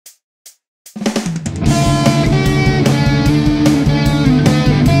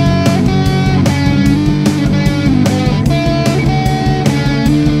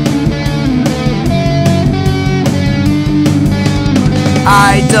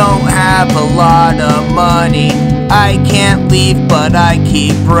don't have a lot of money. I can't leave, but I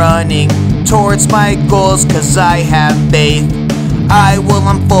keep running towards my goals, cause I have faith I will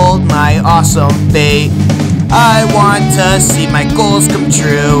unfold my awesome fate. I want to see my goals come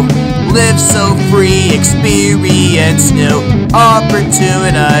true, live so free, experience new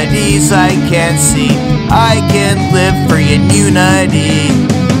opportunities I can see. I can live free in unity.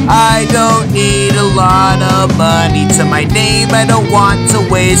 I don't need a lot of money to my name. I don't want to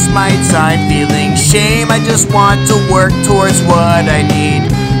waste my time feeling shame. I just want to work towards what I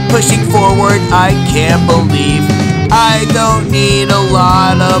need. Pushing forward, I can't believe. I don't need a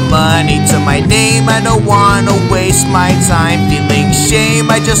lot of money to my name. I don't want to waste my time feeling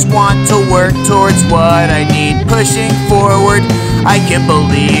shame. I just want to work towards what I need. Pushing forward, I can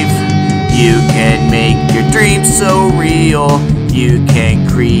believe. You can make your dreams so real. You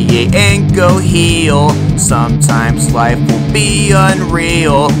can create and go heal. Sometimes life will be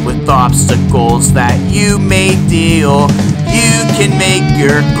unreal with obstacles that you may deal. You can make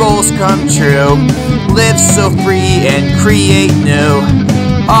your goals come true, live so free and create new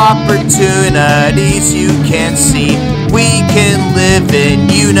opportunities you can see. We can live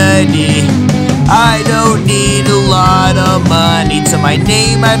in unity. I don't need a lot of money to my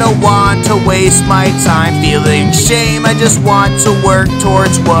name. I don't want to waste my time feeling shame. I just want to work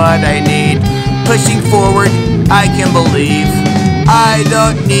towards what I need. Pushing forward, I can believe. I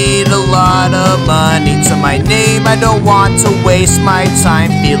don't need a lot of money to my name. I don't want to waste my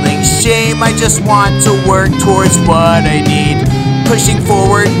time feeling shame. I just want to work towards what I need. Pushing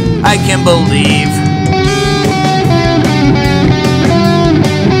forward, I can believe.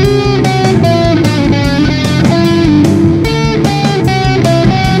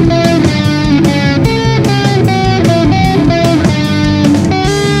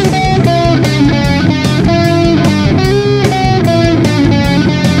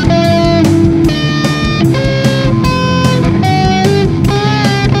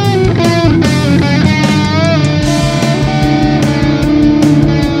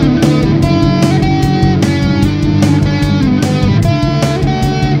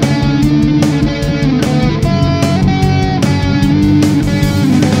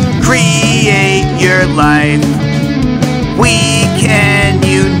 Create your life. We can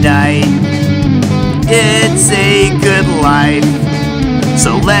unite. It's a good life,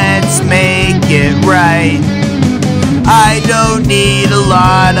 so let's make it right. I don't need a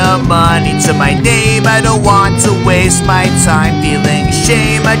lot of money to my name. I don't want to waste my time feeling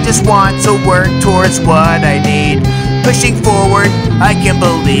shame. I just want to work towards what I need. Pushing forward, I can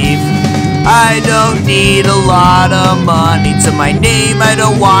believe. I don't need a lot of money to my name. I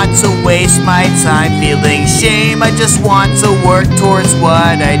don't want to waste my time feeling shame. I just want to work towards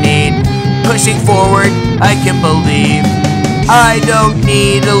what I need. Pushing forward, I can believe. I don't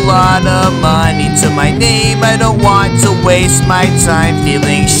need a lot of money to my name. I don't want to waste my time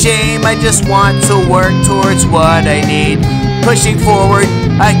feeling shame. I just want to work towards what I need. Pushing forward,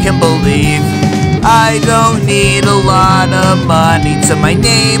 I can believe. I don't need a lot of money to my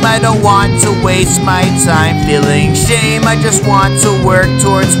name. I don't want to waste my time feeling shame. I just want to work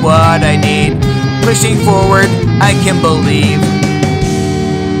towards what I need. Pushing forward, I can believe.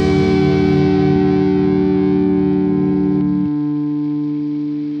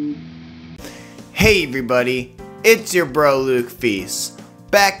 Hey everybody, it's your bro Luke Feast,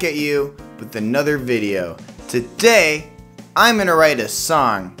 back at you with another video. Today, I'm gonna write a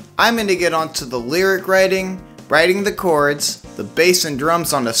song. I'm going to get onto the lyric writing, writing the chords, the bass and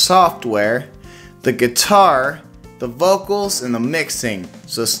drums on the software, the guitar, the vocals, and the mixing.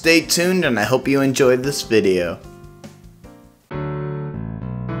 So stay tuned and I hope you enjoy this video.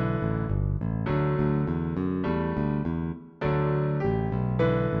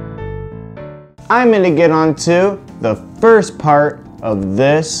 I'm going to get onto the first part of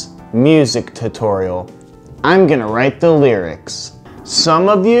this music tutorial. I'm going to write the lyrics. Some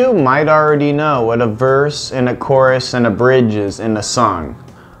of you might already know what a verse and a chorus and a bridge is in a song.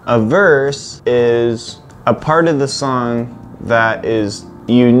 A verse is a part of the song that is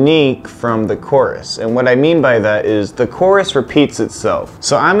unique from the chorus. And what I mean by that is the chorus repeats itself.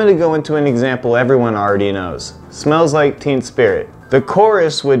 So I'm going to go into an example everyone already knows. Smells Like Teen Spirit. The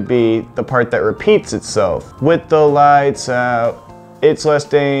chorus would be the part that repeats itself. With the lights out, it's less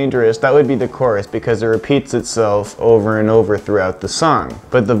dangerous. That would be the chorus because it repeats itself over and over throughout the song.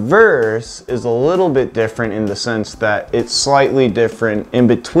 But the verse is a little bit different in the sense that it's slightly different in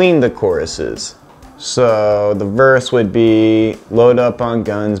between the choruses. So the verse would be load up on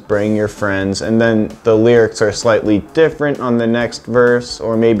guns, bring your friends, and then the lyrics are slightly different on the next verse,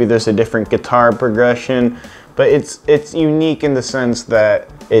 or maybe there's a different guitar progression, but it's unique in the sense that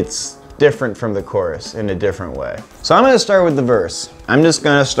it's different from the chorus in a different way. So I'm gonna start with the verse. I'm just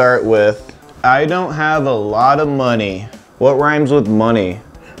gonna start with, I don't have a lot of money. What rhymes with money?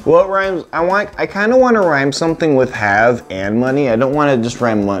 What rhymes, I kinda wanna rhyme something with have and money. I don't wanna just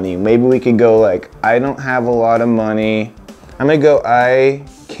rhyme money. Maybe we could go like, I don't have a lot of money. I'm gonna go, I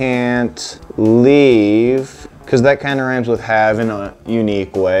can't leave, because that kind of rhymes with have in a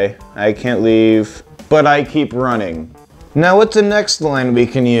unique way. I can't leave, but I keep running. Now what's the next line we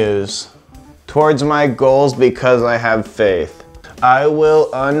can use? Towards my goals because I have faith. I will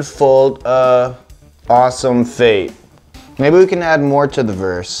unfold a awesome fate. Maybe we can add more to the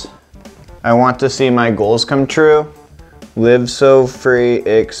verse. I want to see my goals come true. Live so free,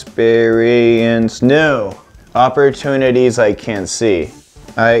 experience new opportunities I can't see.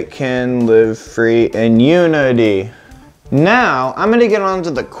 I can live free in unity. Now, I'm gonna get on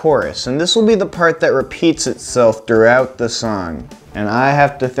to the chorus, and this will be the part that repeats itself throughout the song. And I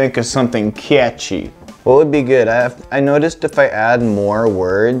have to think of something catchy. What would be good? I noticed if I add more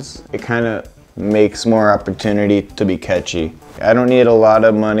words, it kind of makes more opportunity to be catchy. I don't need a lot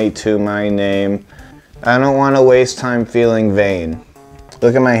of money to my name. I don't want to waste time feeling vain.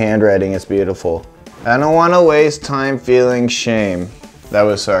 Look at my handwriting, it's beautiful. I don't want to waste time feeling shame. That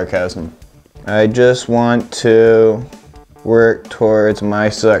was sarcasm. I just want to work towards my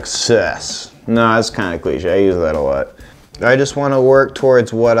success. No, that's kind of cliche, I use that a lot. I just want to work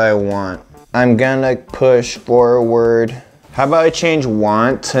towards what I want. I'm gonna push forward. How about I change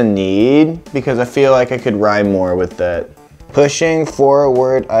want to need? Because I feel like I could rhyme more with that. Pushing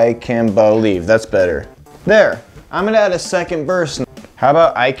forward, I can believe. That's better. There, I'm gonna add a second verse. How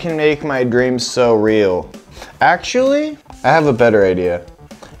about I can make my dreams so real? Actually, I have a better idea.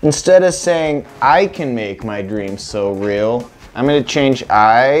 Instead of saying I can make my dreams so real, I'm gonna change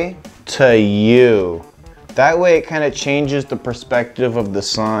I to you. That way it kind of changes the perspective of the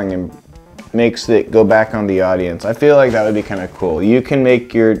song and makes it go back on the audience. I feel like that would be kind of cool. You can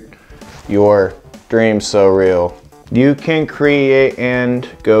make your dreams so real. You can create and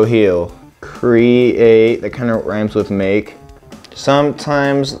go heal. Create, that kind of rhymes with make.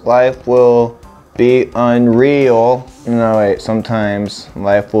 Sometimes life will be unreal. No wait, sometimes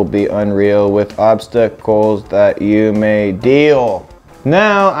life will be unreal with obstacles that you may deal.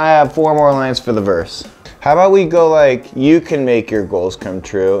 Now I have 4 more lines for the verse. How about we go like, you can make your goals come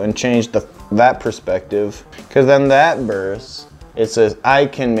true and change that perspective. Because then that verse, it says, I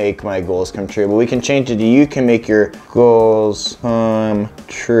can make my goals come true. But we can change it to, you can make your goals come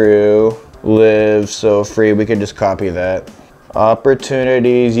true. Live so free. We could just copy that.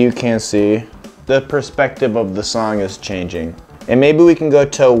 Opportunities you can't see. The perspective of the song is changing. And maybe we can go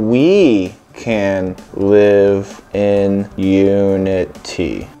to, we can live in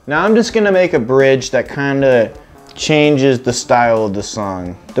unity. Now I'm just gonna make a bridge that kind of changes the style of the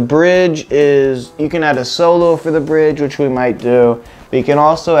song. The bridge is, you can add a solo for the bridge, which we might do, but you can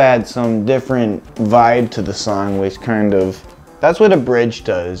also add some different vibe to the song, which kind of, that's what a bridge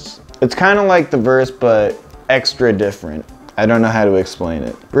does. It's kind of like the verse, but extra different. I don't know how to explain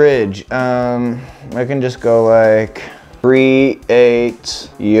it. Bridge, I can just go like, create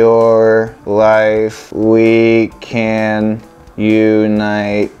your life, we can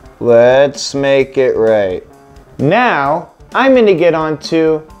unite, let's make it right. Now, I'm gonna get on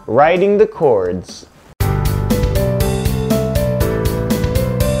to writing the chords.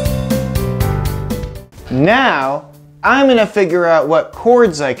 Now, I'm gonna figure out what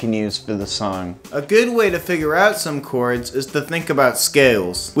chords I can use for the song. A good way to figure out some chords is to think about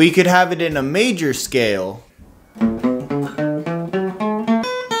scales. We could have it in a major scale.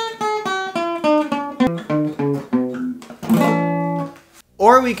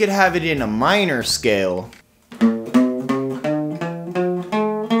 Or we could have it in a minor scale.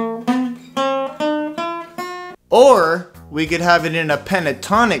 Or we could have it in a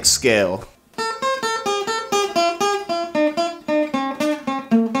pentatonic scale.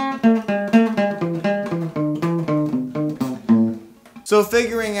 So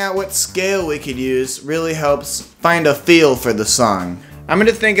figuring out what scale we could use really helps find a feel for the song. I'm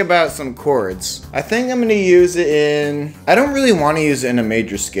gonna think about some chords. I think I'm gonna use it in, I don't really want to use it in a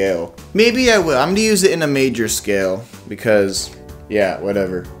major scale. Maybe I will. I'm gonna use it in a major scale because, yeah,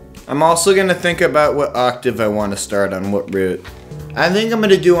 whatever. I'm also gonna think about what octave I want to start on, what root. I think I'm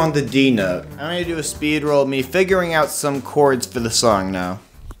gonna do on the D note. I'm gonna do a speed roll of me figuring out some chords for the song now.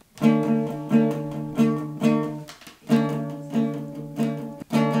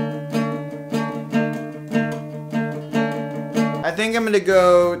 I think I'm gonna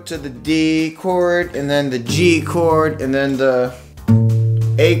go to the D chord, and then the G chord, and then the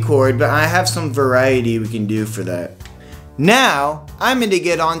A chord, but I have some variety we can do for that. Now, I'm going to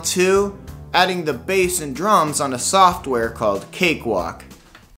get on to adding the bass and drums on a software called Cakewalk.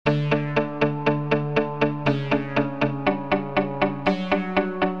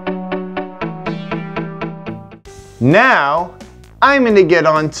 Now, I'm going to get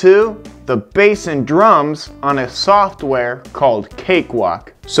on to the bass and drums on a software called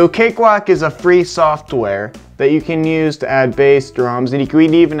Cakewalk. So Cakewalk is a free software that you can use to add bass, drums, and you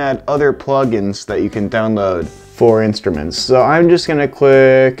can even add other plugins that you can download for instruments. So I'm just gonna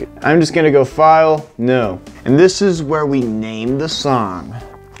go File, New. And this is where we name the song.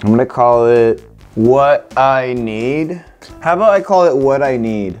 I'm gonna call it What I Need. How about I call it What I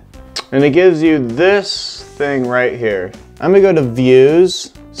Need? And it gives you this thing right here. I'm gonna go to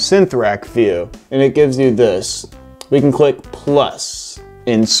Views, Synth Rack View, and it gives you this. We can click plus,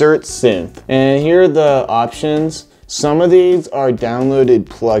 insert synth. And here are the options. Some of these are downloaded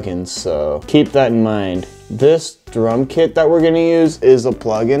plugins, so keep that in mind. This drum kit that we're gonna use is a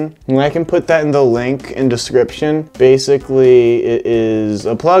plugin, and I can put that in the link in description. Basically, it is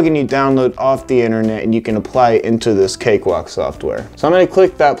a plugin you download off the internet and you can apply it into this Cakewalk software. So I'm gonna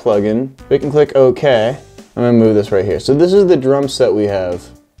click that plugin. We can click OK. I'm gonna move this right here. So this is the drum set we have.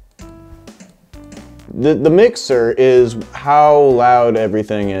 The mixer is how loud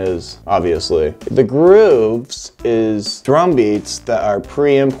everything is, obviously. The grooves is drum beats that are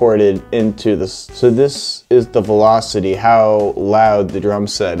pre-imported into this. So this is the velocity, how loud the drum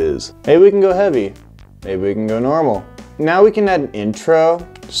set is. Maybe we can go heavy. Maybe we can go normal. Now we can add an intro.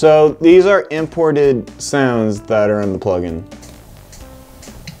 So these are imported sounds that are in the plugin.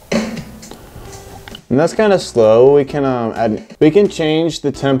 And that's kind of slow. We can change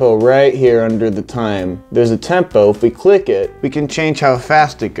the tempo right here under the time. There's a tempo. If we click it, we can change how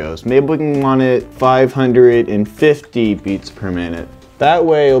fast it goes. Maybe we can want it 550 beats per minute. That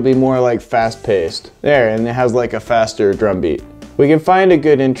way it'll be more like fast paced. There, and it has like a faster drum beat. We can find a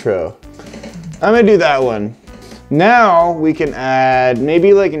good intro. I'm gonna do that one. Now we can add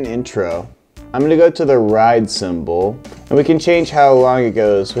maybe like an intro. I'm gonna go to the ride symbol, and we can change how long it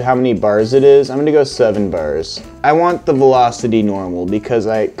goes, how many bars it is. I'm gonna go 7 bars. I want the velocity normal because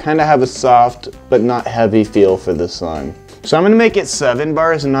I kind of have a soft but not heavy feel for this song. So I'm gonna make it 7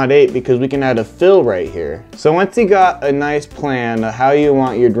 bars and not 8 because we can add a fill right here. So once you got a nice plan of how you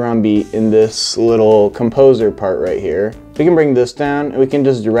want your drum beat in this little composer part right here, we can bring this down and we can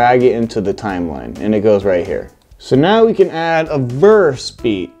just drag it into the timeline, and it goes right here. So now we can add a verse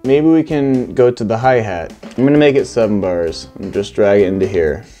beat. Maybe we can go to the hi-hat. I'm gonna make it 7 bars and just drag it into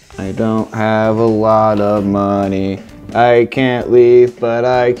here. I don't have a lot of money. I can't leave, but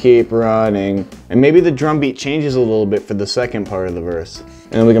I keep running. And maybe the drum beat changes a little bit for the second part of the verse.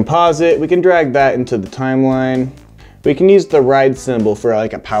 And then we can pause it. We can drag that into the timeline. We can use the ride symbol for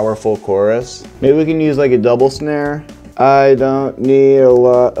like a powerful chorus. Maybe we can use like a double snare. I don't need a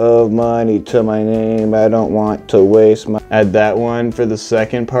lot of money to my name. I don't want to waste my... Add that one for the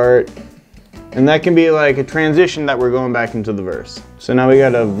second part. And that can be like a transition that we're going back into the verse. So now we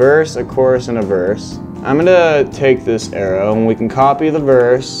got a verse, a chorus, and a verse. I'm gonna take this arrow and we can copy the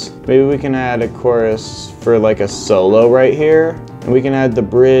verse. Maybe we can add a chorus for like a solo right here. And we can add the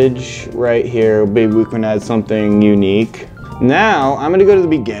bridge right here. Maybe we can add something unique. Now, I'm gonna go to the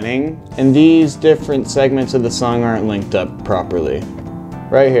beginning, and these different segments of the song aren't linked up properly.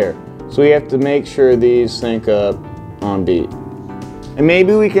 Right here. So we have to make sure these sync up on beat. And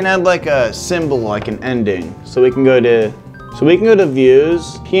maybe we can add like a symbol, like an ending. So we can go to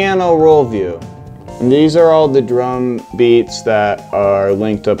Views, Piano Roll View. And these are all the drum beats that are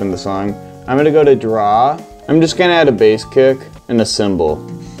linked up in the song. I'm gonna go to Draw. I'm just gonna add a bass kick and a cymbal.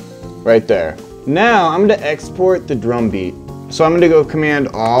 Right there. Now, I'm gonna export the drum beat. So I'm gonna go Command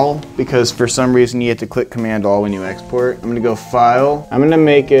All, because for some reason you have to click Command All when you export. I'm gonna go File. I'm gonna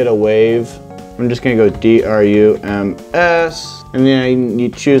make it a wave. I'm just gonna go DRUMS, and then you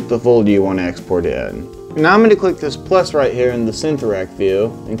choose the folder you wanna export it in. Now I'm gonna click this plus right here in the Synth Rack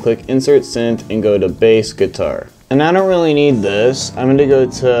view, and click Insert Synth and go to Bass Guitar. And I don't really need this. I'm gonna go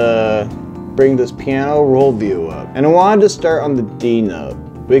to bring this piano roll view up. And I wanted to start on the D note.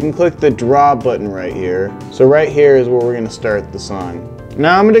 We can click the draw button right here. So right here is where we're gonna start the song.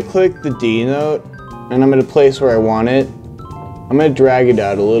 Now I'm gonna click the D note and I'm gonna place where I want it. I'm gonna drag it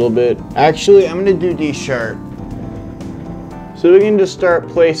out a little bit. Actually, I'm gonna do D sharp. So we can just start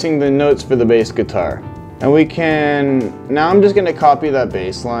placing the notes for the bass guitar. And we can, now I'm just gonna copy that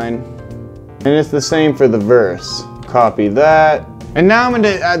bass line. And it's the same for the verse. Copy that. And now I'm gonna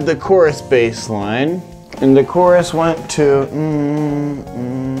add the chorus bass line. And the chorus went to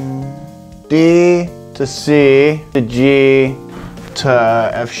D to C to G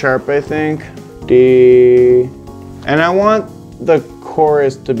to F sharp, I think. D, And I want the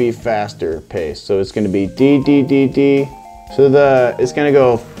chorus to be faster paced. So it's gonna be D, D, D, D. So it's gonna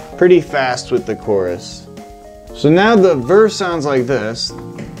go pretty fast with the chorus. So now the verse sounds like this.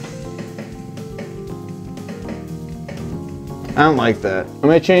 I don't like that. I'm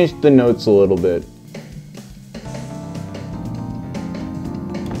gonna change the notes a little bit.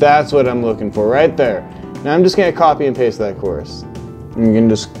 That's what I'm looking for right there. Now I'm just gonna copy and paste that chorus. You can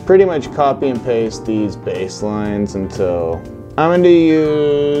just pretty much copy and paste these bass lines until I'm going to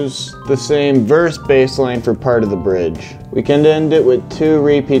use the same verse bass line for part of the bridge. We can end it with 2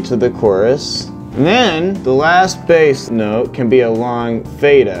 repeats of the chorus. And then the last bass note can be a long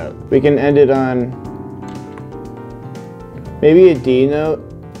fade out. We can end it on maybe a D note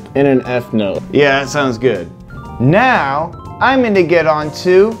and an F note. Yeah, that sounds good. Now I'm going to get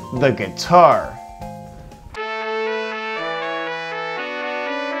onto the guitar.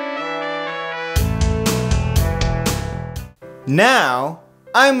 Now,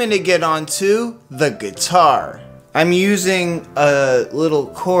 I'm gonna get onto the guitar. I'm using a little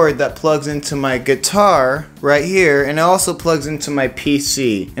cord that plugs into my guitar right here, and it also plugs into my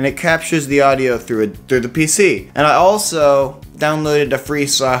PC, and it captures the audio through the PC. And I also downloaded a free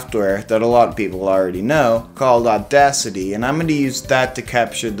software that a lot of people already know called Audacity, and I'm gonna use that to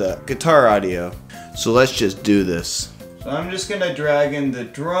capture the guitar audio. So let's just do this. So I'm just gonna drag in the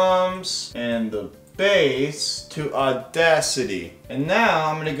drums and the bass to Audacity. And now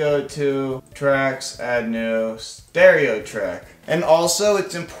I'm gonna go to tracks, add new, stereo track. And also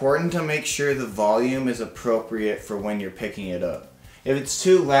it's important to make sure the volume is appropriate for when you're picking it up. If it's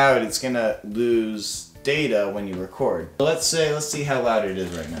too loud, it's gonna lose data when you record. Let's see how loud it is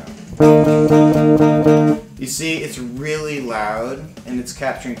right now. You see, it's really loud and it's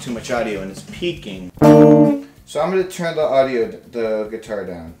capturing too much audio and it's peaking. So I'm going to turn the guitar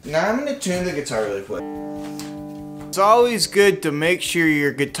down. Now I'm going to tune the guitar really quick. It's always good to make sure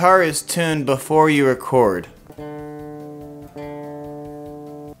your guitar is tuned before you record.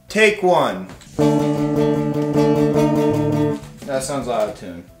 Take 1. That sounds out of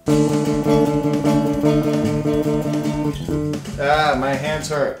tune. Ah, my hands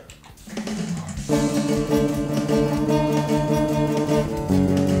hurt.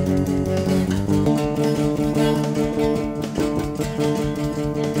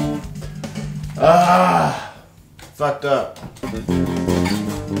 Ah, fucked up.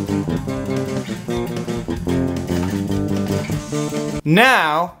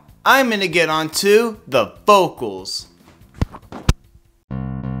 Now, I'm gonna get onto the vocals.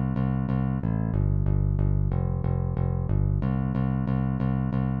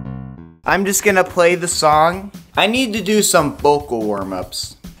 I'm just gonna play the song. I need to do some vocal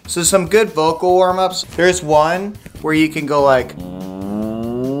warm-ups. So some good vocal warm-ups. There's one where you can go like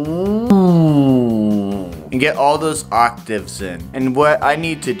and get all those octaves in. And what I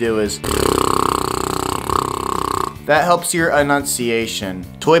need to do is that helps your enunciation.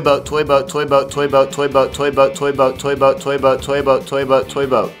 Toy boat, toy boat, toy boat, toy boat, toy boat, toy boat, toy boat, toy boat, toy boat, toy boat, toy boat, toy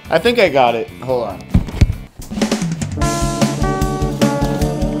boat. I think I got it. Hold on.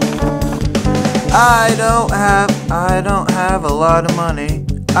 I don't have a lot of money.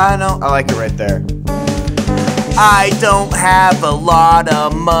 I like it right there. I don't have a lot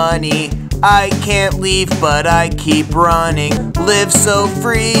of money. I can't leave, but I keep running. Live so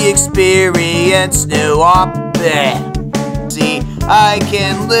free, experience new See, I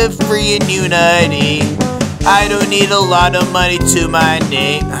can live free in unity. I don't need a lot of money to my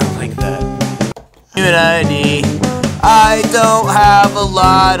name. I like that. Unity. I don't have a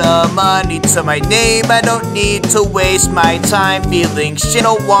lot of money to my name. I don't need to waste my time feeling shit. I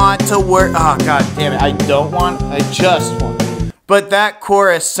don't want to work. Oh, god damn it. I just want. But that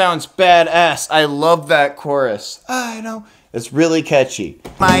chorus sounds badass. I love that chorus. I know. It's really catchy.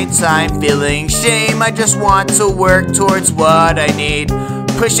 My time feeling shame. I just want to work towards what I need.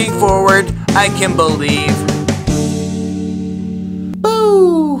 Pushing forward, I can believe.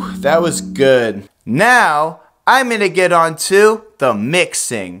 Ooh, that was good. Now, I'm gonna get onto the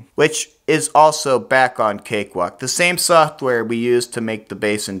mixing, which is also back on Cakewalk, the same software we use to make the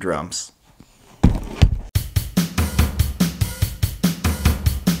bass and drums.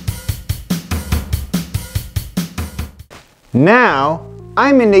 Now,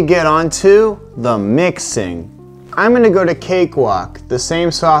 I'm gonna get onto the mixing. I'm gonna go to Cakewalk, the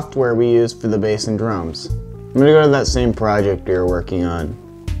same software we use for the bass and drums. I'm gonna go to that same project we were working on.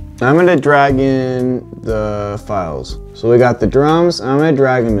 I'm gonna drag in the files. So we got the drums, I'm gonna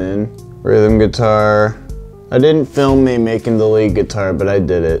drag them in. Rhythm guitar. I didn't film me making the lead guitar, but I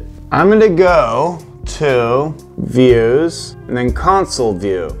did it. I'm gonna go to views, and then console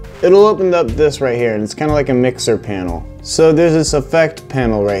view. It'll open up this right here, and it's kind of like a mixer panel. So there's this effect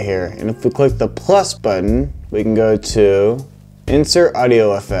panel right here, and if we click the plus button, we can go to insert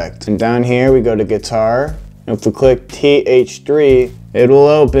audio effect. And down here we go to guitar, and if we click TH3, it will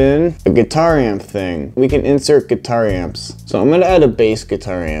open a guitar amp thing. We can insert guitar amps. So I'm gonna add a bass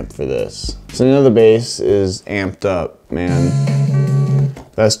guitar amp for this. So now the bass is amped up, man.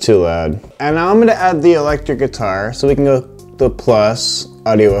 That's too loud. And now I'm gonna add the electric guitar, so we can go the plus,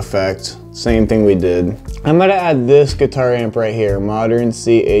 audio effect, same thing we did. I'm gonna add this guitar amp right here, modern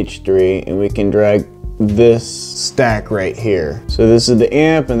CH3, and we can drag this stack right here. So this is the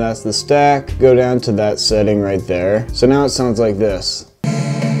amp and that's the stack. Go down to that setting right there. So now it sounds like this.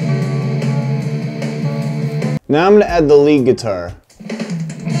 Now I'm gonna add the lead guitar.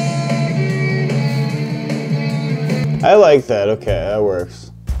 I like that, okay, that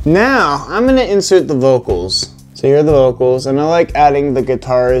works. Now I'm gonna insert the vocals. So here are the vocals, and I like adding the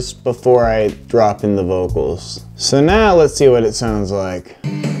guitars before I drop in the vocals. So now let's see what it sounds like.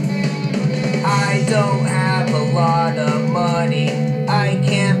 I don't have a lot of money. I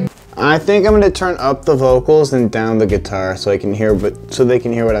can't. I think I'm gonna turn up the vocals and down the guitar so I can hear, so they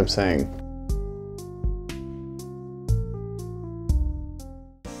can hear what I'm saying.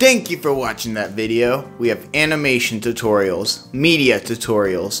 Thank you for watching that video. We have animation tutorials, media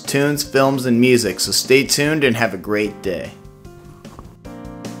tutorials, tunes, films, and music, so stay tuned and have a great day.